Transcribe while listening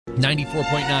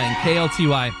94.9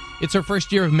 KLTY. It's her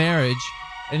first year of marriage,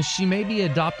 and she may be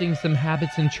adopting some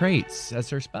habits and traits as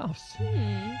her spouse.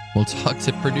 We'll talk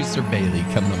to producer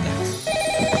Bailee coming up next.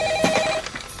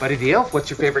 Buddy the Elf, what's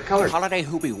your favorite color? Holiday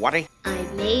hoopy waddy. I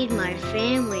made my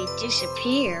family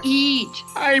disappear. Eat.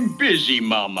 I'm busy,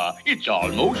 Mama. It's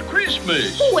almost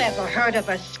Christmas. Who ever heard of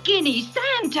a skinny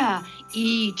Santa?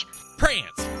 Eat.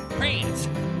 Prance, prance,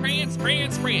 prance,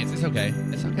 prance, prance. It's okay.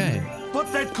 It's okay.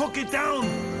 Put that cookie down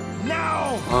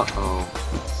now. Uh-oh.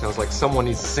 Sounds like someone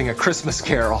needs to sing a Christmas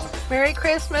carol. Merry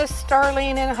Christmas,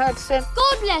 Starlene and Hudson.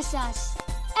 God bless us,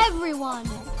 everyone.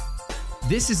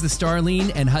 This is the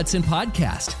Starlene and Hudson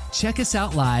podcast. Check us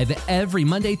out live every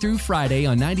Monday through Friday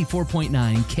on 94.9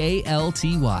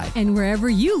 KLTY. And wherever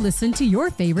you listen to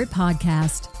your favorite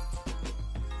podcast.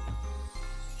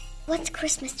 What's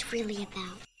Christmas really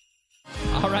about?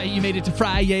 All right, you made it to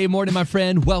Friday morning, my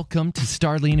friend. Welcome to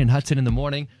Starlene and Hudson in the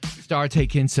morning. Star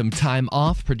taking some time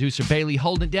off. Producer Bailee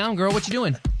holding it down. Girl, what you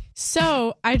doing?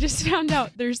 So I just found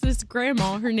out there's this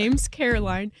grandma. Her name's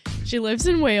Caroline. She lives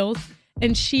in Wales.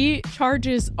 And she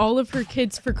charges all of her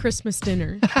kids for Christmas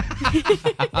dinner.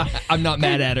 I'm not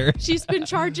mad at her. She's been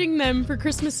charging them for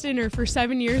Christmas dinner for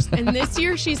 7 years. And this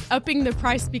year she's upping the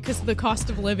price because of the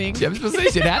cost of living. I was supposed to say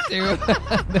she'd have to.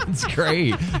 That's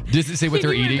great. Does it say what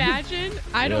they're eating? Imagine?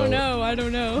 I don't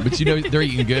know. But you know, they're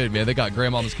eating good, man. They got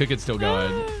grandmama's cooking still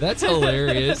going. That's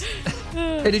hilarious.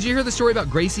 Hey, did you hear the story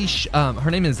about Gracie? Her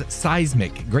name is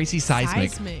Seismic. Gracie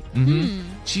Seismic. Mm-hmm.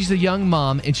 She's a young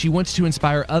mom, and she wants to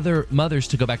inspire other mothers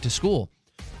to go back to school.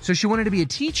 So she wanted to be a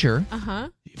teacher.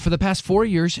 For the past 4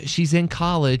 years, she's in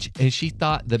college, and she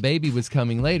thought the baby was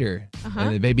coming later.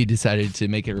 And the baby decided to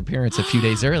make her appearance a few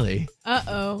days early.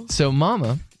 Uh-oh. So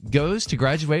Mama goes to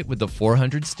graduate with the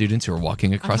 400 students who are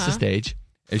walking across the stage,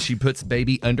 and she puts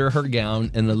baby under her gown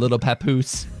and the little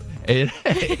papoose. And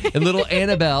little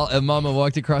Annabelle and Mama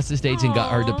walked across the stage and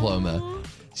got her diploma.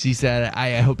 She said,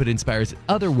 I hope it inspires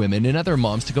other women and other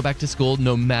moms to go back to school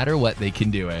no matter what, they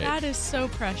can do it. That is so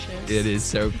precious. It is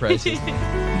so precious.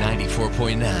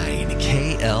 94.9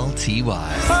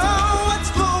 KLTY. Oh,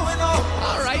 what's going on?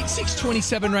 All right,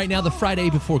 6:27 right now, the Friday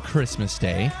before Christmas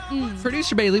Day.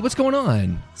 Producer Bailee, what's going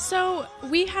on? So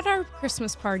we had our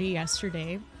Christmas party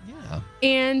yesterday. Yeah.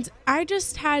 And I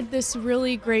just had this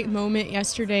really great moment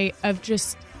yesterday of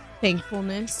just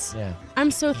thankfulness. Yeah.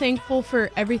 I'm so thankful for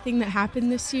everything that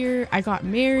happened this year. I got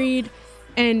married,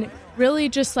 and really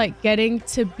just like getting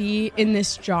to be in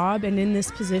this job and in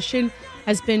this position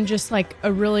has been just like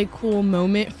a really cool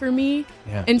moment for me.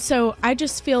 Yeah. And so I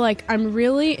just feel like I'm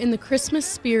really in the Christmas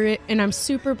spirit, and I'm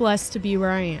super blessed to be where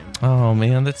I am. Oh,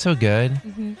 man, that's so good.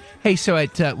 Hey, so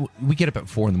we get up at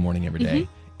 4 in the morning every day.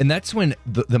 And that's when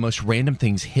the most random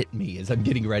things hit me as I'm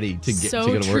getting ready to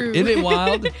go to work. Isn't it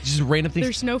wild? Just random things.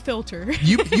 There's no filter.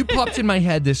 You popped in my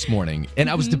head this morning, and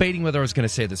I was debating whether I was going to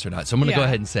say this or not. So I'm going to go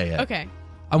ahead and say it. Okay.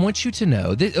 I want you to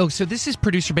know so this is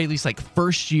producer Bailee's like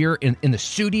first year in the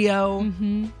studio,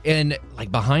 and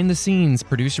like behind the scenes,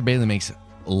 producer Bailee makes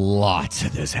lots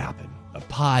of this happen. The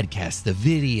podcast, the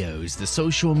videos, the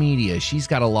social media. She's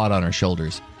got a lot on her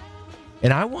shoulders,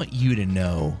 and I want you to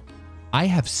know, I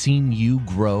have seen you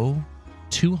grow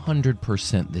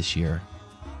 200% this year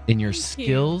in your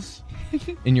skills,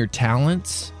 in your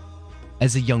talents,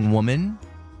 as a young woman,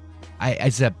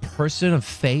 as a person of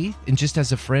faith, and just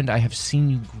as a friend. I have seen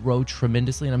you grow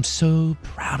tremendously, and I'm so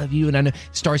proud of you. And I know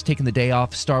Star's taking the day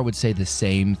off. Star would say the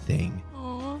same thing.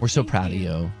 We're so proud of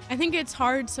you. I think it's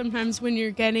hard sometimes when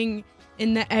you're getting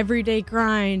in the everyday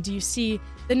grind. You see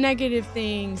the negative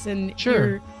things, and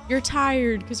you're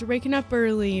tired because you're waking up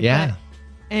early. Yeah.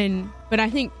 But I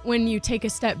think when you take a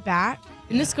step back,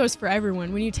 and this goes for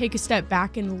everyone, when you take a step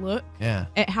back and look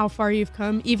at how far you've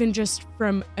come, even just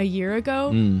from a year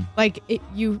ago,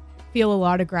 you feel a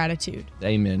lot of gratitude.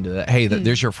 Amen to that. Hey,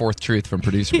 there's your fourth truth from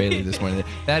producer Bailee this morning.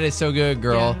 That is so good,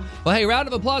 girl. Yeah. Well, hey, round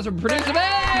of applause for producer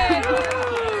Bailee.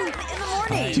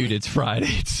 Dude, it's Friday.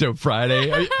 It's so Friday.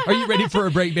 Are you ready for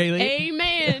a break, Bailee?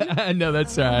 Amen. I know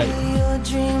that's right.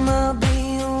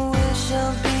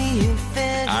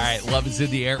 All right, love is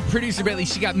in the air. Producer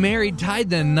Bailee, she got married, tied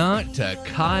the knot to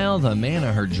Kyle, the man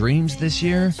of her dreams this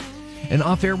year. And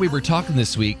off air, we were talking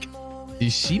this week.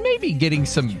 She may be getting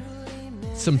some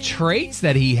traits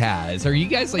that he has. Are you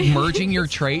guys like merging your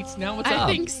traits now? What's up? I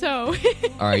think so.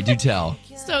 All right, do tell.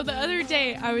 So the other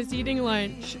day I was eating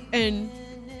lunch, and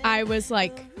I was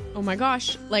like, oh my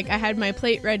gosh, like I had my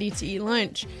plate ready to eat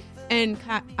lunch. And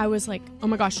I was like, oh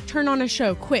my gosh, turn on a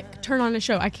show, quick, turn on a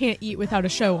show. I can't eat without a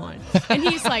show on. And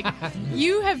he's like,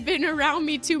 you have been around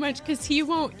me too much, because he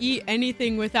won't eat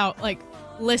anything without like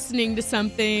listening to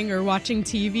something or watching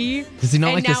TV. Does he not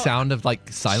And like the now sound of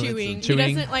like silence chewing. and chewing?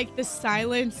 He doesn't like the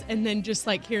silence and then just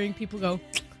like hearing people go.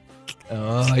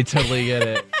 Oh, I totally get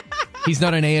it. He's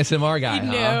not an ASMR guy,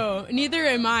 huh? No, neither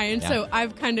am I. And so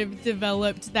I've kind of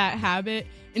developed that habit.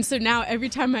 And so now every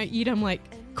time I eat, I'm like,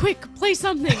 quick, play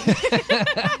something.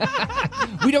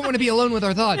 We don't want to be alone with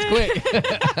our thoughts. Quick.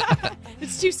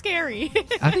 It's too scary.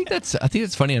 I think that's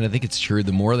funny, and I think it's true.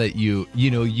 The more that you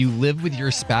live with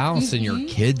your spouse and your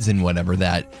kids and whatever,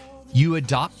 that you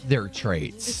adopt their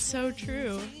traits. It's so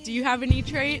true. Do you have any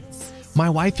traits? My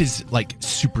wife is like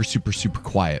super, super, super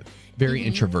quiet, very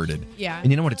introverted. Yeah. And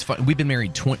you know what? It's fun. We've been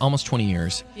married almost 20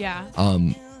 years. Yeah.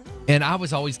 And I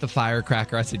was always the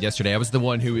firecracker. I said yesterday, I was the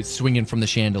one who was swinging from the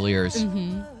chandeliers.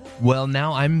 Well,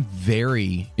 now I'm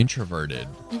very introverted.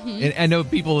 And I know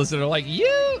people listen are like,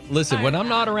 listen, when I'm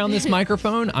not around this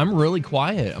microphone, I'm really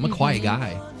quiet. I'm a quiet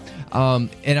guy.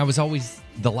 And I was always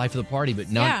the life of the party, but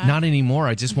not anymore.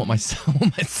 I just want my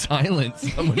silence.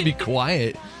 I'm going to be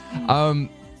quiet. And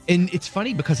it's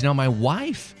funny because now my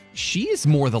wife, she is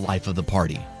more the life of the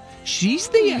party. She's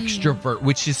the extrovert,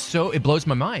 which is it blows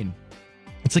my mind.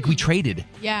 It's like we traded.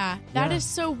 Yeah, that is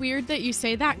so weird that you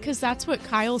say that because that's what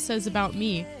Kyle says about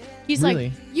me. He's Really?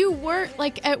 like, you work,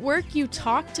 like at work, you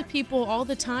talk to people all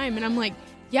the time. And I'm like,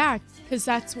 yeah, because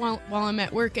that's while I'm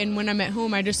at work. And when I'm at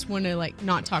home, I just want to like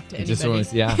not talk to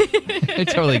anybody. I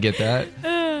totally get that.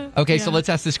 Okay, so let's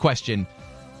ask this question.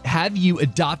 Have you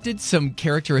adopted some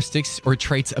characteristics or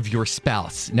traits of your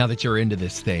spouse now that you're into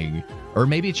this thing? Or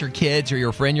maybe it's your kids or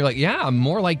your friend. You're like, yeah, I'm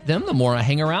more like them the more I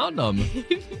hang around them.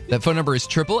 That phone number is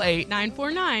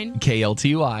 888-949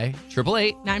 KLTY.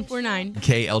 888-949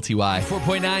 KLTY.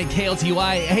 4.9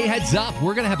 KLTY. Hey, heads up.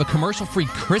 We're going to have a commercial-free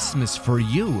Christmas for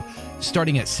you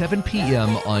starting at 7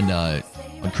 p.m. on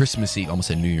Christmas Eve. Almost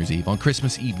said New Year's Eve. On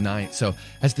Christmas Eve night. So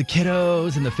as the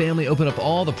kiddos and the family open up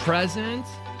all the presents,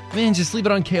 man, just leave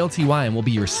it on KLTY and we'll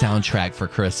be your soundtrack for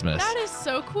Christmas. That is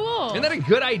so cool. Isn't that a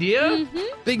good idea?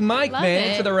 Big Mike, Love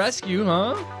man, it. to the rescue,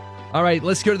 huh? All right,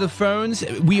 let's go to the phones.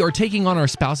 We are taking on our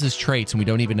spouse's traits and we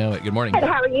don't even know it. Good morning.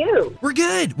 How are you? We're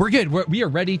good. We are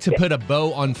ready to put a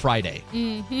bow on Friday.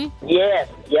 Yes,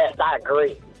 I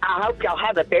agree. I hope y'all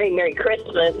have a very Merry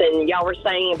Christmas. And y'all were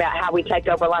saying about how we take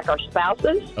over like our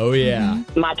spouses. Oh, yeah.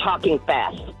 My talking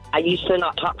fast. I used to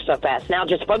not talk so fast. Now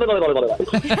just...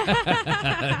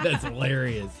 That's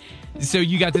hilarious. So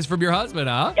you got this from your husband,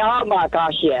 huh? Oh, my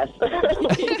gosh, yes.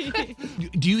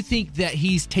 Do you think that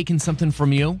he's taken something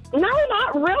from you? No,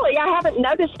 not really. I haven't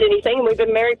noticed anything. We've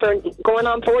been married for going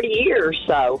on 40 years,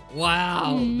 so...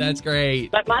 Wow, that's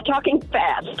great. But my talking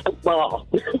fast. Well...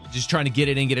 Just trying to get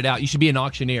it in, get it out. You should be an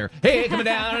auctioneer. Hey, coming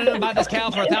down and buy this cow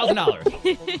for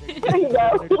 $1,000. There you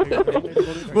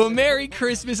go. Well, Merry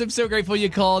Christmas. I'm so grateful you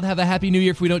called. Have a Happy New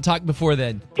Year if we don't talk before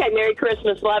then. Okay, Merry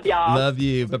Christmas. Love y'all. Love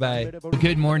you. Bye-bye.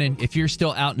 Good morning. If you're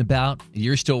still out and about,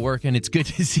 you're still working, it's good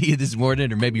to see you this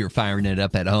morning, or maybe you're firing it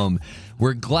up at home.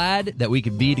 We're glad that we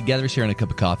could be together sharing a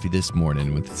cup of coffee this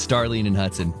morning with Starlene and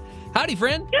Hudson. Howdy,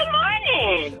 friend. Good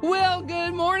morning. Well,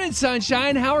 good morning,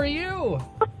 sunshine. How are you?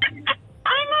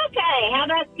 I'm okay. How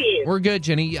about you? We're good,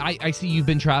 Jenny. I see you've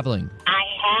been traveling. I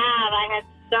have. I had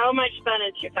so much fun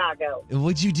in Chicago.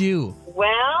 What'd you do?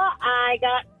 Well, I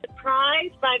got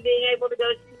surprised by being able to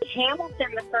go see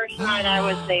Hamilton the first night I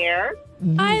was there.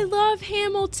 I love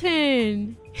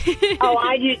Hamilton. Oh,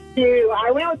 I do too.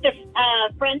 I went with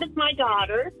a friend of my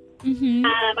daughter. I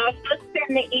was supposed to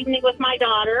spend the evening with my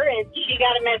daughter, and she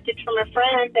got a message from a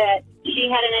friend that she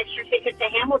had an extra ticket to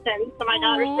Hamilton. So my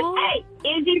daughter said, hey,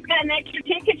 Izzy's got an extra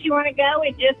ticket. You want to go?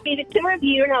 It'd just be the two of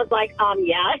you. And I was like,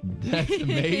 yeah. That's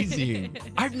amazing.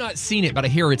 I've not seen it, but I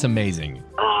hear it's amazing.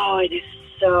 Oh, it is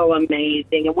so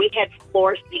amazing. And we had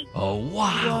floor seats. Oh,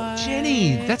 wow.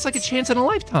 Jenny, that's like a chance in a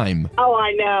lifetime. Oh,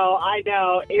 I know.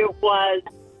 It was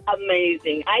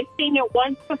amazing. I'd seen it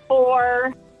once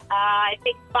before, I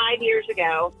think 5 years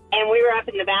ago, and we were up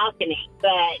in the balcony,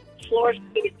 but floor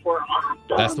seats were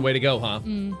awesome. That's the way to go, huh?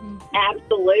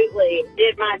 Absolutely.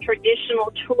 Did my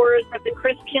traditional tours of the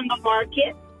Chris Kendall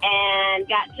Market and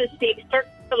got to see Cirque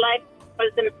du Soleil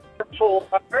was in before.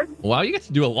 Wow, you got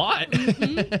to do a lot.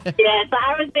 Yes,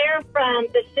 I was there from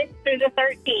the 6th through the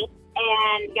 13th.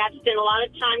 And got to spend a lot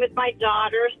of time with my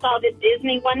daughter. Saw the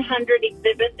Disney 100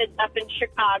 exhibit that's up in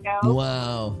Chicago.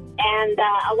 Wow. And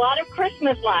a lot of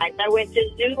Christmas lights. I went to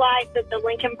Zoo Lights at the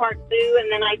Lincoln Park Zoo, and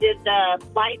then I did the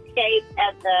Lightscape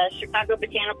at the Chicago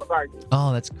Botanical Garden.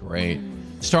 Oh, that's great.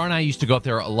 Star and I used to go up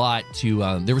there a lot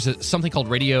to, there was something called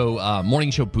Radio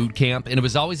Morning Show Boot Camp, and it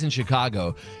was always in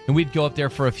Chicago. And we'd go up there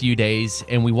for a few days,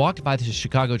 and we walked by the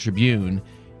Chicago Tribune,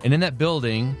 and in that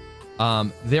building...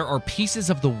 there are pieces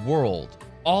of the world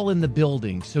all in the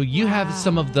building. So you have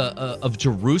some of the of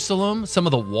Jerusalem, some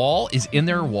of the wall is in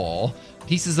their wall.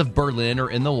 Pieces of Berlin are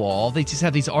in the wall. They just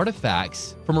have these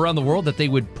artifacts from around the world that they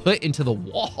would put into the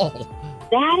wall.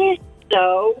 That is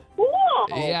so cool.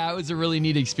 Yeah, it was a really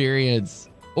neat experience.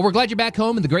 Well, we're glad you're back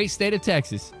home in the great state of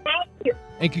Texas. Thank you.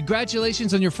 And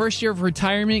congratulations on your first year of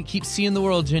retirement. Keep seeing the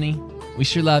world, Jenny. We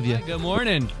sure love you. Hi, good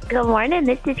morning. Good morning.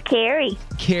 This is Carrie.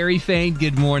 Carrie Fain,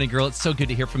 good morning, girl. It's so good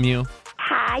to hear from you.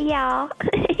 Hi, y'all.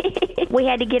 We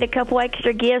had to get a couple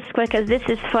extra gifts because this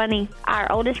is funny.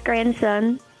 Our oldest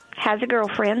grandson has a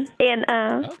girlfriend, and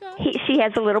she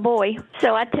has a little boy.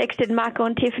 So I texted Michael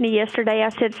and Tiffany yesterday. I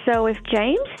said, so if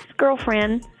James'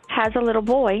 girlfriend has a little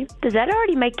boy, does that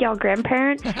already make y'all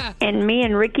grandparents? And me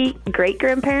and Ricky,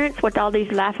 great-grandparents with all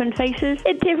these laughing faces?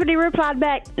 And Tiffany replied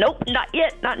back, nope, not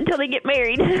yet. Not until they get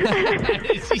married.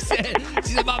 She said,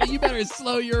 Mama, you better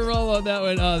slow your roll on that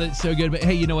one. Oh, that's so good. But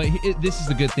hey, you know what? This is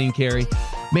the good thing, Carrie.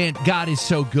 Man, God is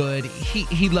so good.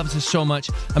 He loves us so much.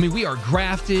 I mean, we are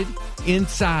grafted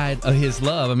inside of his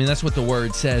love. I mean, that's what the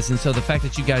word says. And so the fact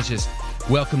that you guys just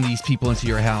welcome these people into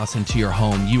your house, into your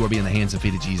home, you are being the hands and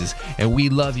feet of Jesus. And we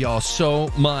love y'all so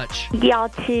much. Y'all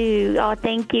too. Oh,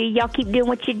 thank you. Y'all keep doing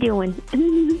what you're doing.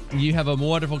 You have a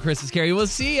wonderful Christmas, Carrie. We'll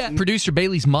see ya. Producer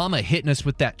Bailee's mama hitting us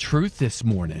with that truth this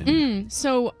morning.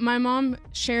 So my mom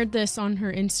shared this on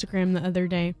her Instagram the other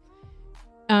day.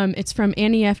 It's from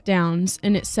Annie F. Downs,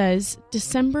 and it says,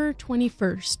 December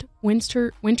 21st,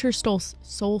 winter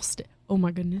solstice. Oh,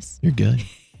 my goodness. You're good.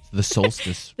 The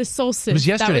solstice. The solstice. It was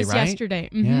yesterday, that was right? Yesterday.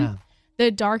 Yeah.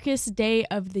 The darkest day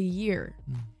of the year.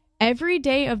 Every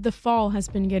day of the fall has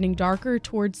been getting darker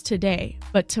towards today,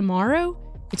 but tomorrow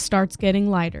it starts getting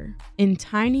lighter in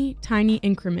tiny, tiny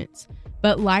increments.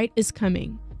 But light is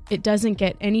coming. It doesn't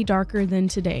get any darker than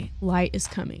today. Light is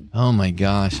coming. Oh, my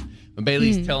gosh. When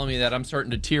Bailey's telling me that, I'm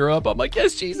starting to tear up. I'm like,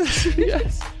 yes, Jesus.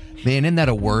 Yes. Man, isn't that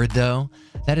a word, though?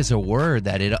 That is a word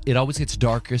that it always gets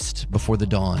darkest before the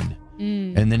dawn.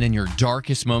 And then in your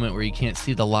darkest moment where you can't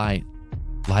see the light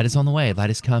is on the way.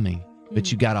 Light is coming.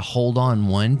 But you got to hold on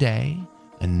one day,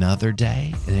 another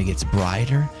day, and it gets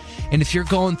brighter. And if you're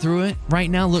going through it right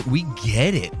now, look, we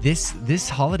get it. This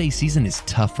holiday season is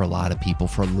tough for a lot of people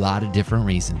for a lot of different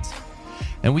reasons.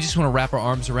 And we just want to wrap our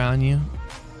arms around you.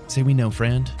 Say, we know,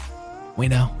 friend. We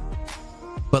know.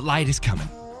 But light is coming.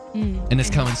 And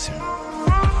it's coming soon.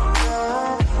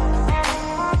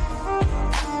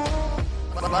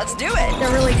 Let's do it.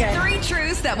 They're really good. 3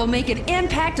 truths that will make an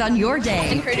impact on your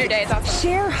day. Improve your day. It's awesome.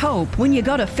 Share hope when you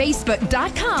go to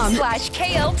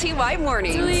Facebook.com/KLTY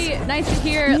Mornings. It's really nice to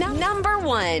hear. Number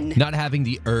 1. Not having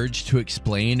the urge to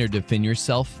explain or defend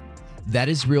yourself, that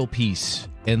is real peace.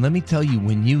 And let me tell you,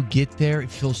 when you get there, it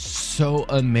feels so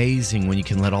amazing when you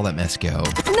can let all that mess go.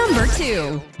 Number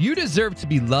 2. You deserve to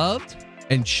be loved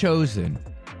and chosen,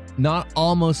 not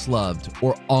almost loved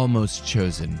or almost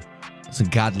chosen. Listen,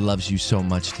 God loves you so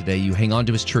much today. You hang on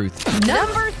to his truth.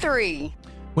 Number 3.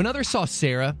 When others saw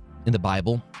Sarah in the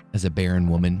Bible as a barren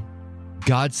woman,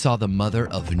 God saw the mother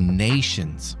of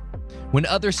nations. When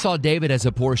others saw David as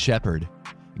a poor shepherd,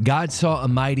 God saw a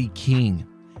mighty king.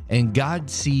 And God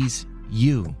sees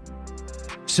you.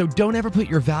 So don't ever put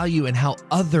your value in how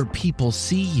other people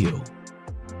see you.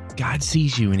 God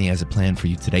sees you and he has a plan for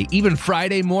you today. Even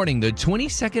Friday morning, the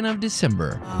 22nd of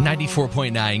December,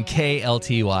 94.9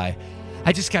 KLTY.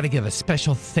 I just got to give a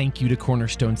special thank you to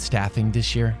Cornerstone staffing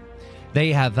this year.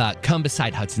 They have come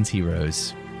beside Hudson's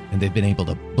Heroes, and they've been able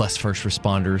to bless first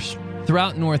responders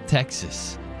throughout North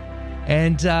Texas.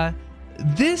 And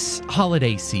this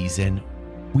holiday season,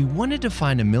 we wanted to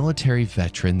find a military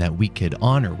veteran that we could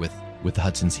honor with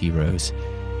Hudson's Heroes.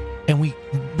 And we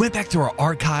went back through our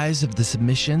archives of the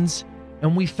submissions,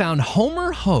 and we found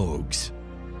Homer Hogues.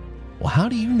 Well, how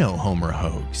do you know Homer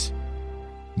Hogues?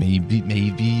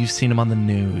 Maybe you've seen him on the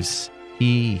news.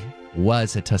 He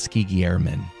was a Tuskegee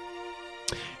Airman.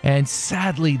 And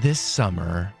sadly, this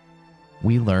summer,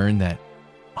 we learned that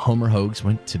Homer Hogues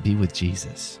went to be with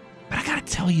Jesus. But I got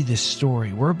to tell you this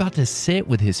story. We're about to sit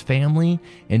with his family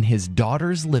in his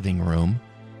daughter's living room,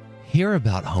 hear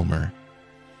about Homer.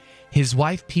 His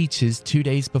wife, Peaches, 2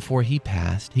 days before he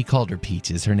passed, he called her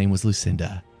Peaches. Her name was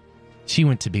Lucinda. She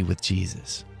went to be with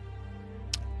Jesus.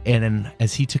 And then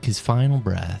as he took his final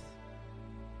breath,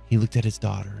 he looked at his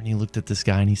daughter and he looked at the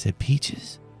sky and he said,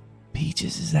 Peaches,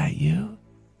 Peaches, is that you?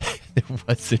 There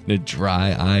wasn't a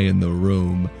dry eye in the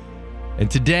room. And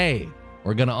today,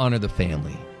 we're going to honor the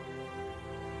family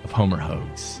of Homer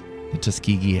Hogues, the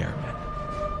Tuskegee Airmen.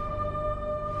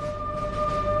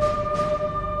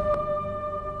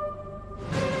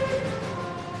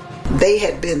 They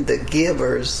had been the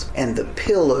givers and the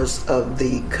pillars of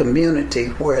the community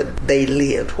where they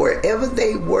lived. Wherever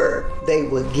they were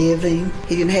giving.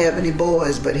 He didn't have any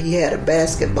boys, but he had a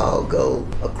basketball goal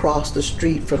across the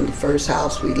street from the first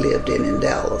house we lived in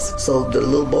Dallas. So the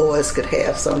little boys could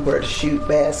have somewhere to shoot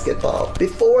basketball.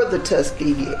 Before the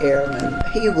Tuskegee Airmen,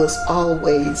 he was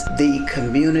always the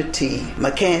community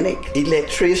mechanic,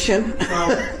 electrician,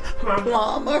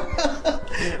 plumber.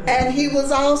 And he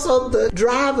was also the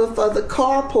driver for the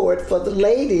carport for the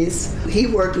ladies. He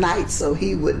worked nights, so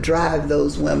he would drive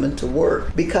those women to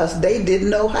work because they didn't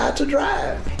know how to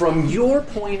drive. From your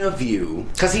point of view,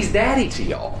 because he's daddy to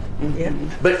y'all, yeah.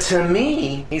 But to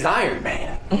me, he's Iron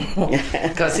Man.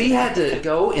 Because he had to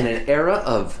go in an era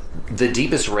of the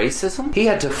deepest racism. He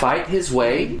had to fight his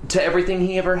way to everything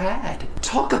he ever had.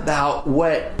 Talk about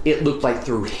what it looked like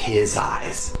through his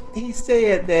eyes. He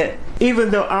said that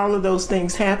even though all of those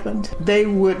things happened, they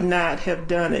would not have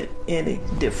done it any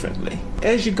differently.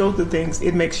 As you go through things,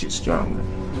 it makes you stronger.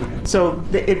 So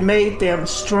it made them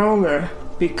stronger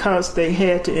because they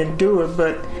had to endure,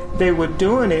 but they were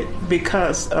doing it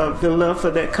because of the love for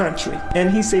their country.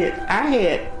 And he said, I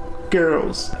had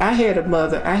girls, I had a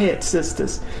mother, I had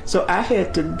sisters, so I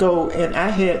had to go and I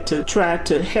had to try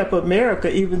to help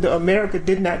America, even though America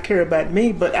did not care about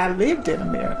me, but I lived in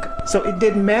America. So it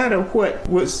didn't matter what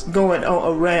was going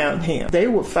on around him. They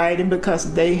were fighting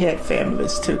because they had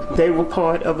families too. They were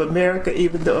part of America,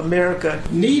 even though America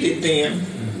needed them,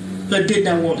 but did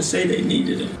not want to say they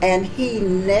needed them. And he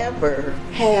never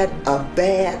had a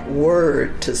bad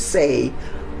word to say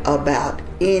about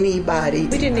anybody.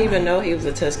 We didn't even know he was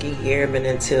a Tuskegee Airman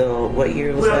until what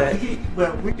year was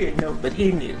that? We didn't know, but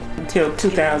he knew until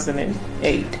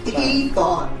 2008. He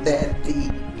thought that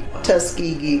the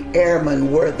Tuskegee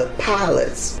Airmen were the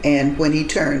pilots, and when he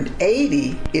turned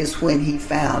 80 is when he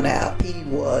found out he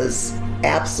was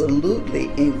absolutely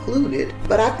included.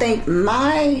 But I think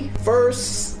my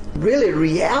first really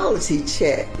reality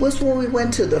check was when we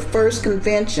went to the first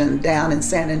convention down in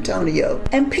San Antonio,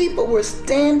 and people were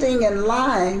standing in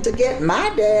line to get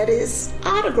my daddy's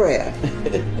autograph.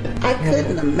 I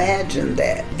couldn't imagine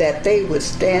that they would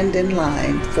stand in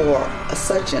line for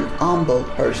such an humble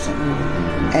person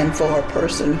and for a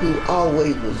person who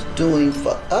always was doing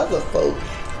for other folk,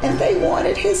 and they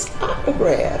wanted his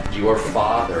autograph. Your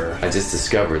father, I just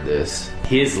discovered this,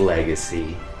 his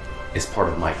legacy is part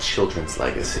of my children's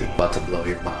legacy. About to blow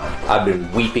your mind. I've been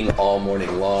weeping all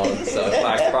morning long, so if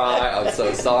I cry, I'm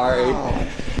so sorry.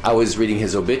 I was reading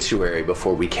his obituary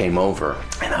before we came over,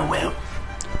 and I went,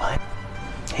 what?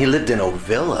 He lived in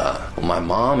Ovilla. Well, my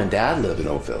mom and dad lived in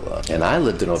Ovilla, and I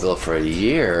lived in Ovilla for a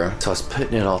year, so I was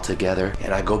putting it all together,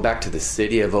 and I go back to the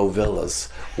City of Ovilla's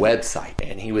website,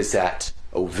 and he was at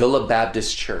Ovilla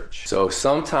Baptist Church. So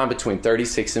sometime between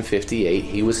 36 and 58,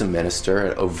 he was a minister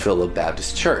at Ovilla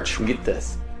Baptist Church. Get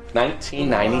this,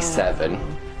 1997,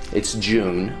 it's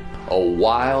June, a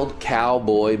wild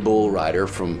cowboy bull rider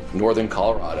from northern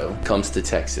Colorado comes to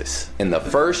Texas. And the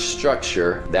first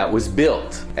structure that was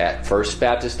built at First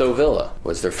Baptist Ovilla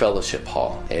was their fellowship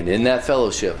hall. And in that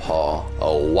fellowship hall,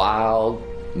 a wild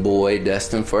boy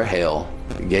destined for hell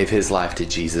gave his life to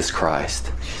Jesus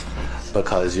Christ.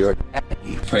 Because your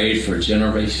daddy prayed for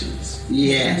generations.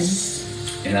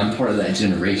 Yes. And I'm part of that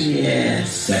generation.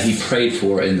 Yes. That he prayed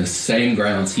for in the same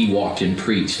grounds he walked and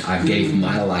preached. I gave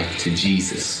my life to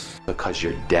Jesus. Because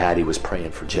your daddy was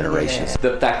praying for generations.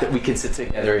 Yeah. The fact that we can sit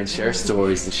together and share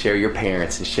stories and share your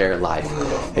parents and share life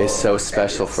is so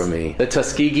special for me. The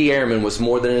Tuskegee Airman was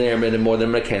more than an airman and more than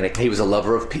a mechanic. He was a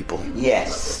lover of people.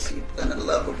 Yes. And a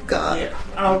love of God. Yeah,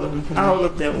 all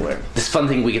of them were. This fun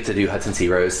thing we get to do, Hudson's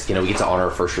Heroes, we get to honor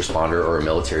a first responder or a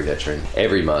military veteran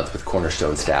every month with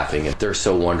Cornerstone staffing. And they're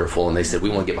so wonderful. And they said, we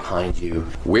want to get behind you.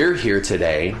 We're here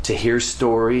today to hear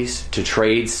stories, to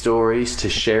trade stories, to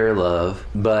share love.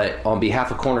 But on behalf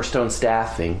of Cornerstone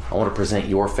staffing, I want to present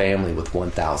your family with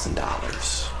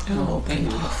 $1,000. Oh,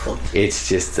 beautiful. It's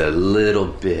just a little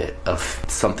bit of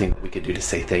something that we could do to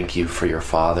say thank you for your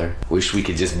father. Wish we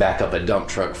could just back up a dump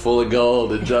truck full of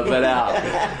gold and dump it out.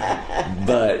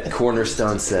 But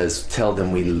Cornerstone says, tell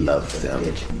them we love them.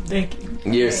 Thank you.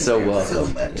 You're so welcome.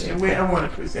 So much. And I want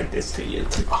to present this to you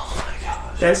too. Oh my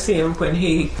gosh. That's him when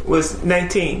he was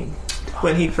 19.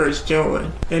 When he first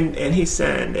joined, and he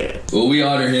signed that. Well, we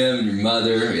honor him and your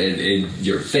mother and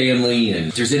your family, and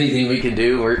if there's anything we can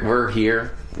do, we're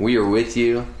here. We are with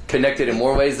you, connected in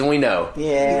more ways than we know.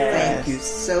 Yeah, thank you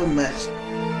so much.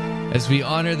 As we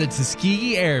honor the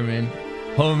Tuskegee Airman,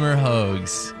 Homer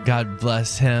Hogues, God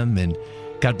bless him, and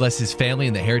God bless his family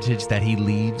and the heritage that he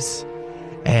leaves.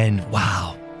 And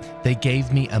wow, they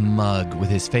gave me a mug with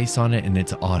his face on it, and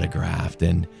it's autographed,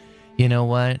 and You know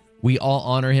what? We all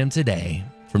honor him today.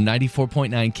 From 94.9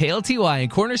 KLTY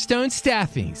and Cornerstone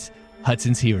Staffing's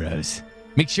Hudson's Heroes.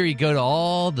 Make sure you go to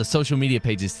all the social media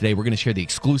pages today. We're going to share the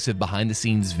exclusive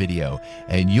behind-the-scenes video,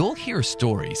 and you'll hear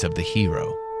stories of the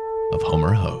hero of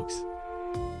Homer Hoax.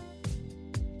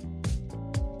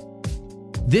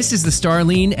 This is the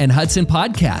Starlene and Hudson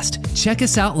podcast. Check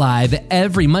us out live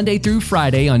every Monday through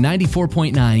Friday on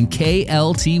 94.9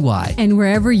 KLTY. And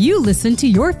wherever you listen to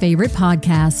your favorite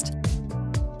podcast.